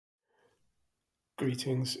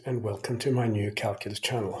Greetings and welcome to my new calculus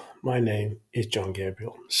channel. My name is John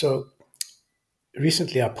Gabriel. So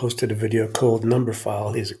recently I posted a video called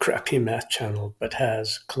Numberphile is a crappy math channel but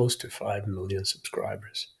has close to 5 million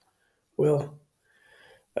subscribers. Well,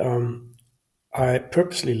 I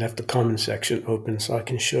purposely left the comment section open so I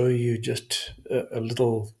can show you just a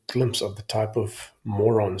little glimpse of the type of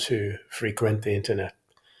morons who frequent the internet.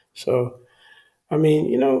 So I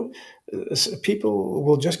mean, people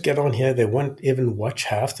will just get on here. They won't even watch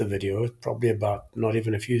half the video, probably about not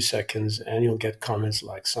even a few seconds, and you'll get comments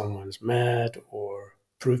like someone's mad or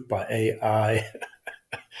proof by AI.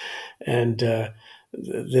 And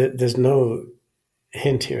there's no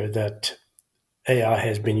hint here that AI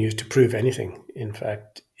has been used to prove anything. In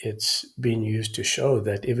fact, it's been used to show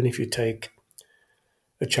that even if you take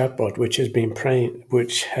a chatbot which has been pre-trained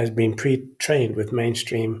with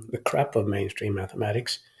the crap of mainstream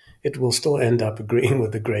mathematics, it will still end up agreeing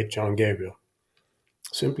with the great John Gabriel,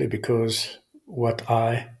 simply because what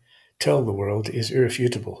I tell the world is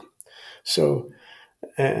irrefutable. So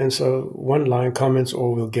one-line comments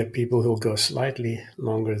or will get people who'll go slightly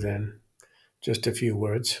longer than just a few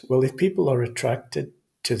words. Well, if people are attracted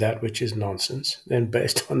to that which is nonsense, then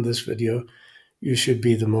based on this video, you should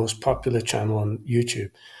be the most popular channel on YouTube.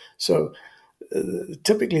 So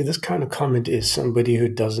typically this kind of comment is somebody who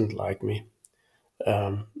doesn't like me,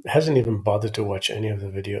 hasn't even bothered to watch any of the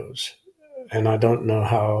videos. And I don't know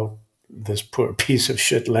how this poor piece of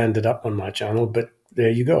shit landed up on my channel, but there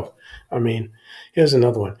you go. I mean, here's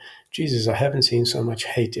another one. Jesus, I haven't seen so much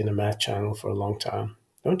hate in a math channel for a long time.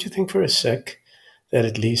 Don't you think for a sec that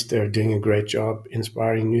at least they're doing a great job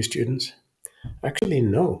inspiring new students? Actually,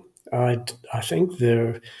 no. I think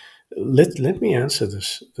they're. Let me answer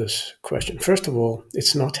this question. First of all,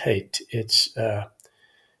 it's not hate. It's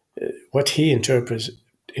what he interprets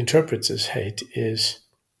as hate is.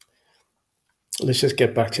 Let's just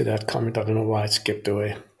get back to that comment. I don't know why it skipped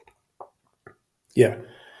away. Yeah.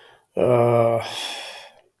 Oh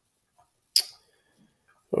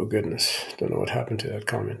goodness, don't know what happened to that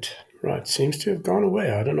comment. Right, seems to have gone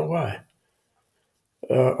away. I don't know why.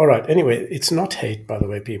 All right. Anyway, it's not hate, by the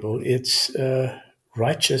way, people. It's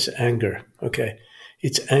righteous anger. Okay.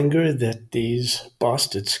 It's anger that these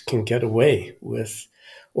bastards can get away with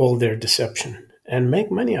all their deception and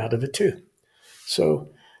make money out of it too. So,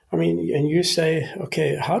 I mean, and you say,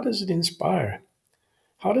 okay, how does it inspire?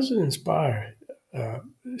 How does it inspire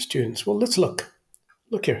students? Well, let's look.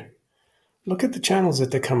 Look here. Look at the channels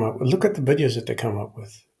that they come up with. Look at the videos that they come up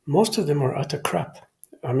with. Most of them are utter crap.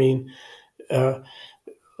 I mean,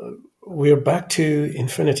 we're back to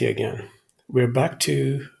infinity again. We're back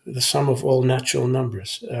to the sum of all natural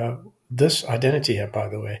numbers. This identity here, by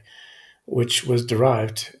the way, which was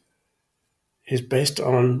derived, is based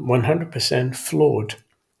on 100% flawed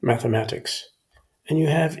mathematics. And you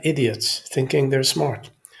have idiots thinking they're smart.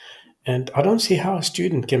 And I don't see how a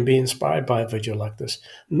student can be inspired by a video like this,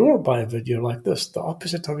 nor by a video like this, the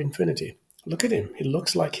opposite of infinity. Look at him. He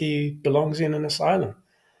looks like he belongs in an asylum.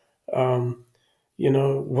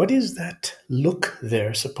 What is that look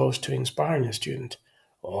there supposed to inspire in a student?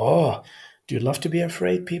 Oh, do you love to be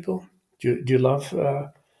afraid, people? Do you love,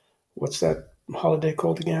 what's that holiday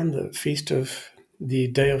called again? The feast of the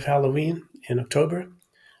day of Halloween in October?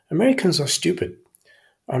 Americans are stupid.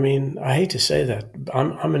 I mean, I hate to say that.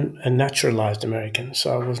 I'm a naturalized American,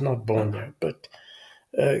 so I was not born there. But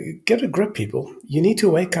get a grip, people. You need to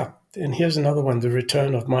wake up. And here's another one, the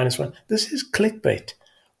return of -1. This is clickbait.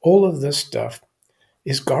 All of this stuff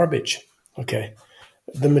is garbage, okay?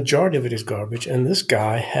 The majority of it is garbage, and this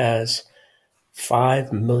guy has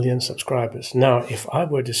 5 million subscribers. Now, if I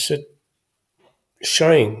were to sit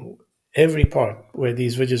showing every part where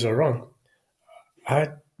these videos are wrong,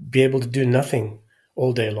 I'd be able to do nothing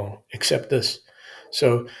all day long except this.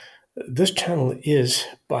 So this channel is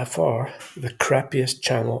by far the crappiest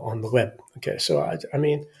channel on the web. Okay, so I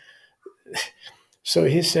mean, so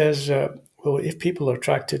he says, well, if people are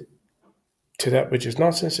attracted to that which is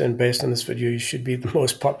nonsense, and based on this video, you should be the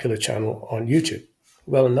most popular channel on YouTube.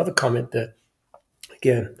 Well, another comment that,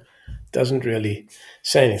 again, doesn't really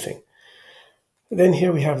say anything. Then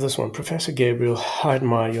here we have this one. Professor Gabriel, I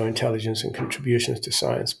admire your intelligence and contributions to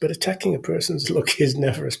science, but attacking a person's look is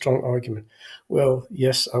never a strong argument. Well,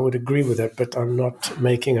 yes, I would agree with that, but I'm not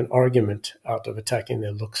making an argument out of attacking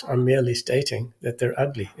their looks. I'm merely stating that they're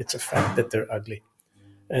ugly. It's a fact that they're ugly,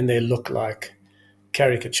 and they look like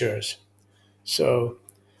caricatures. So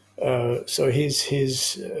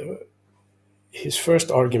his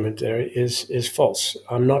first argument there is false.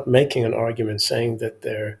 I'm not making an argument saying that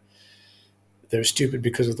they're stupid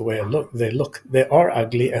because of the way they look. They are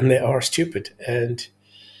ugly and they are stupid, and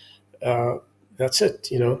That's it,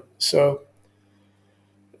 you know. So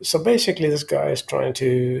basically, this guy is trying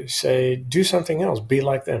to say, do something else, be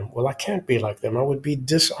like them. Well, I can't be like them. I would be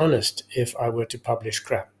dishonest if I were to publish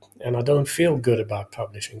crap. And I don't feel good about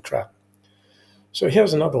publishing crap. So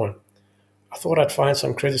here's another one. I thought I'd find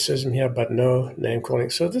some criticism here, but no name calling.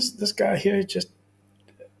 So this guy here just,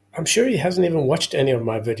 I'm sure he hasn't even watched any of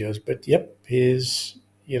my videos, but yep, he's,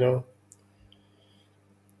 you know,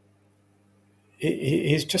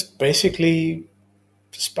 he's just basically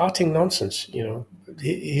spouting nonsense, you know.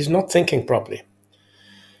 He's not thinking properly.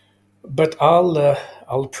 But I'll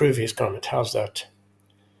approve his comment. How's that?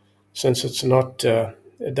 Since it's not,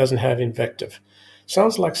 it doesn't have invective.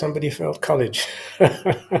 Sounds like somebody failed college.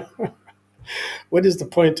 What is the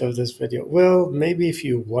point of this video? Well, maybe if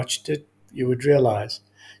you watched it, you would realize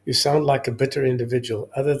you sound like a bitter individual,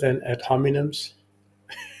 other than at homonyms,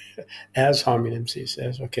 as homonyms, he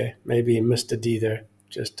says. Okay, maybe he missed a D there,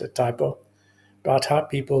 just a typo. About how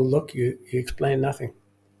people look, you explain nothing.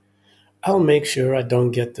 I'll make sure I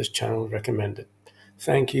don't get this channel recommended.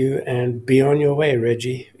 Thank you, and be on your way,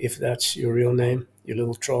 Reggie, if that's your real name, you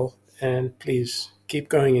little troll. And please keep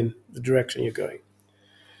going in the direction you're going.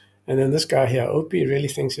 And then this guy here, Opie really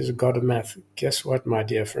thinks he's a god of math. Guess what, my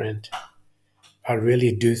dear friend? I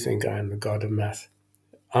really do think I am the god of math.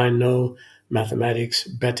 I know mathematics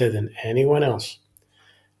better than anyone else.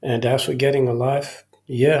 And as for getting a life,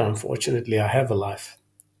 yeah, unfortunately, I have a life.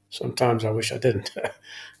 Sometimes I wish I didn't.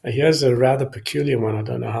 Here's a rather peculiar one. I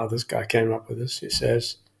don't know how this guy came up with this. He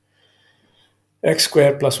says, x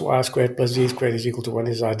squared plus y squared plus z squared is equal to 1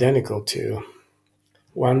 is identical to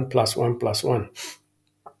 1 plus 1 plus 1.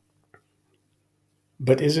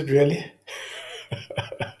 But is it really?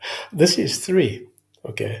 This is 3.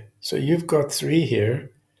 Okay, so you've got 3 here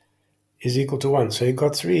is equal to 1. So you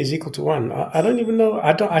got 3 is equal to 1. I don't even know.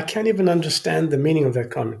 I can't even understand the meaning of that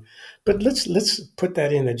comment. But let's put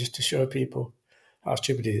that in there just to show people how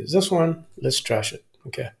stupid it is. This one, let's trash it.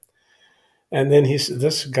 Okay. And then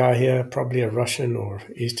this guy here, probably a Russian or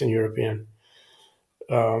Eastern European.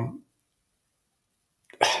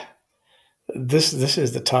 This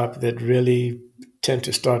is the type that really tend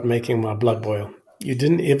to start making my blood boil. You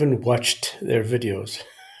didn't even watch their videos.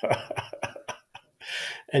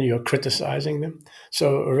 And you're criticizing them.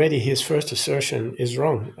 So already his first assertion is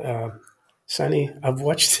wrong. Sonny, I've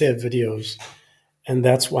watched their videos, and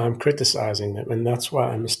that's why I'm criticizing them. And that's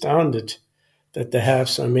why I'm astounded that they have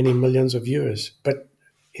so many millions of viewers. But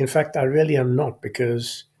in fact, I really am not,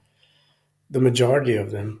 because the majority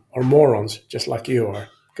of them are morons, just like you are.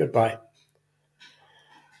 Goodbye.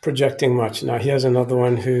 Projecting much. Now here's another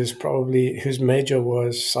one whose major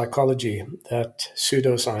was psychology, that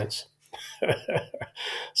pseudoscience.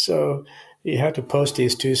 So he had to post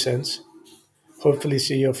his 2 cents. Hopefully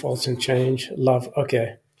see your faults and change. Love.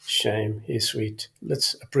 Okay. Shame. He's sweet.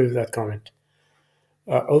 Let's approve that comment.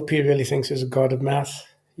 OP really thinks he's a god of math.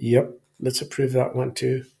 Yep. Let's approve that one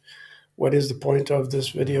too. What is the point of this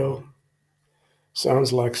video?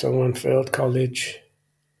 Sounds like someone failed college.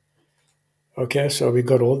 Okay, so we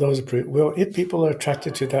got all those approved. Well, if people are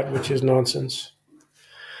attracted to that, which is nonsense,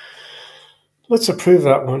 let's approve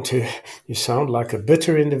that one too. You sound like a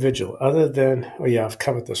bitter individual, other than, oh yeah, I've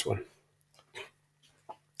covered this one.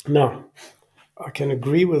 Now, I can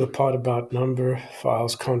agree with the part about number,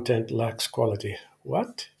 files, content lacks quality.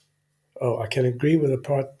 What? Oh, I can agree with the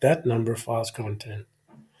part that number, files, content.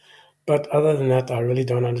 But other than that, I really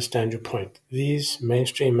don't understand your point. These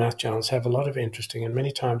mainstream math channels have a lot of interesting and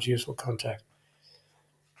many times useful content.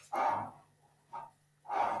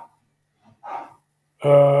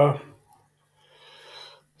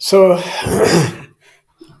 So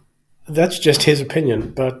that's just his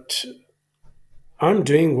opinion, but I'm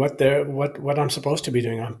doing what I'm supposed to be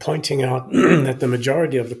doing. I'm pointing out that the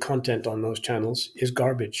majority of the content on those channels is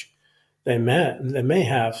garbage. They may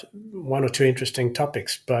have 1 or 2 interesting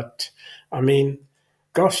topics, but I mean,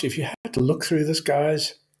 gosh, if you had to look through this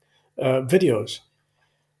guy's videos,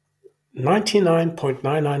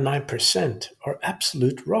 99.999% are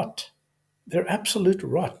absolute rot. They're absolute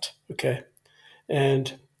rot, okay?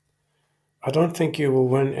 And I don't think you will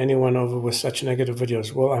win anyone over with such negative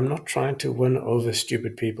videos. Well, I'm not trying to win over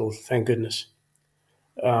stupid people, thank goodness.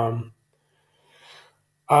 I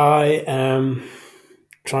am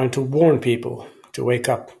trying to warn people to wake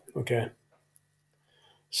up, okay?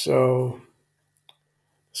 So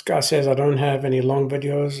this guy says I don't have any long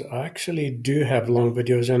videos. I actually do have long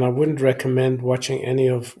videos, and I wouldn't recommend watching any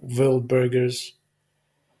of Wilberger's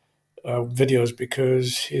videos,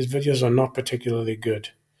 because his videos are not particularly good.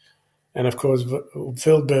 And of course,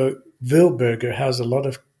 Wilberger has a lot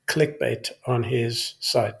of clickbait on his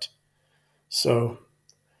site. So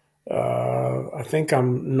I think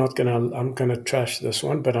I'm gonna trash this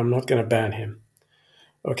one, but I'm not gonna ban him.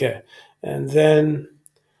 Okay, and then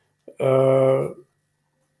I'm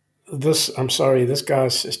sorry, this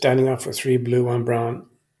guy's standing up for three blue, one brown.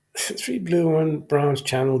 Three blue, one brown's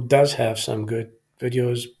channel does have some good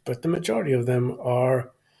videos, but the majority of them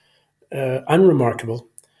are unremarkable,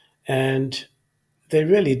 and they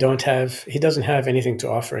really don't have. He doesn't have anything to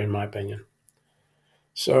offer, in my opinion.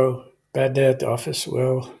 So bad day at the office.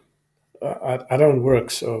 Well, I don't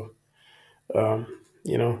work, so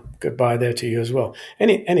goodbye there to you as well.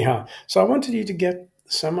 Anyhow, so I wanted you to get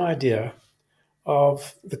some idea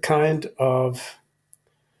of the kind of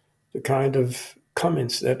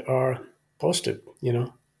comments that are posted.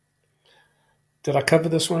 Did I cover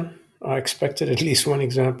this one? I expected at least one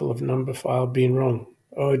example of number file being wrong.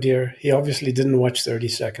 Oh dear, he obviously didn't watch 30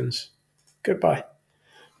 seconds. Goodbye.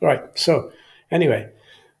 All right, so anyway,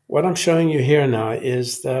 what I'm showing you here now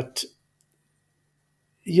is that,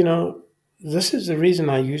 this is the reason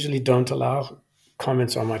I usually don't allow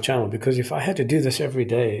comments on my channel, because if I had to do this every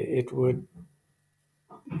day, it would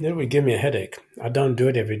give me a headache. I don't do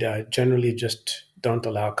it every day. I generally just don't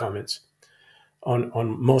allow comments on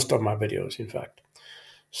most of my videos, in fact.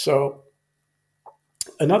 So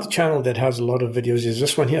another channel that has a lot of videos is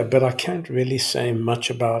this one here, but I can't really say much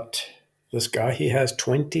about this guy. He has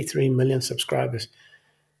 23 million subscribers.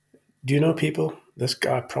 Do you know, people? This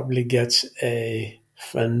guy probably gets a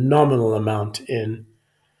phenomenal amount in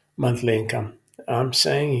monthly income. I'm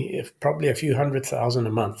saying if probably a few 100,000 a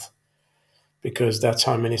month, because that's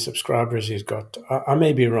how many subscribers he's got. I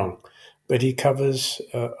may be wrong, but he covers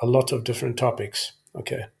a lot of different topics.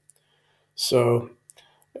 Okay. So,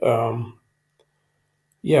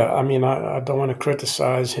 yeah, I mean, I don't want to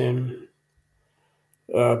criticize him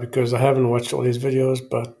because I haven't watched all his videos,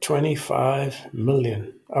 but 25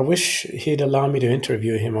 million. I wish he'd allow me to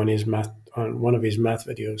interview him on one of his math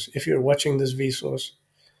videos. If you're watching this Vsauce,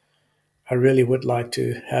 I really would like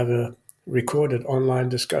to have a recorded online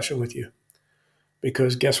discussion with you.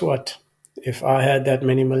 Because guess what? If I had that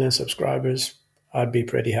many million subscribers, I'd be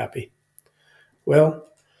pretty happy. Well,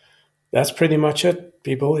 that's pretty much it,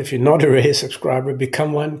 people. If you're not already a subscriber,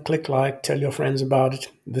 become one. Click like, tell your friends about it.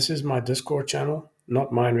 This is my Discord channel.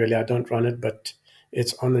 Not mine, really. I don't run it, but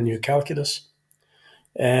it's on the new calculus.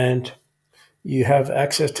 And you have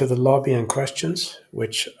access to the lobby and questions,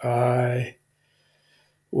 which I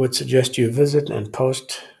would suggest you visit and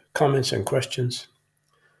post comments and questions.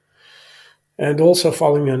 And also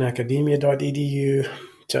follow me on academia.edu.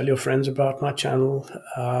 Tell your friends about my channel.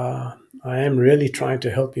 I am really trying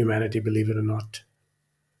to help humanity, believe it or not,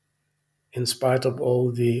 in spite of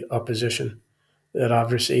all the opposition that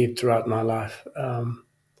I've received throughout my life.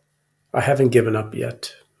 I haven't given up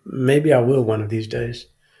yet. Maybe I will one of these days.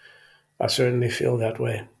 I certainly feel that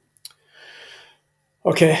way.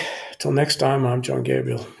 Okay, till next time, I'm John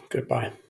Gabriel. Goodbye.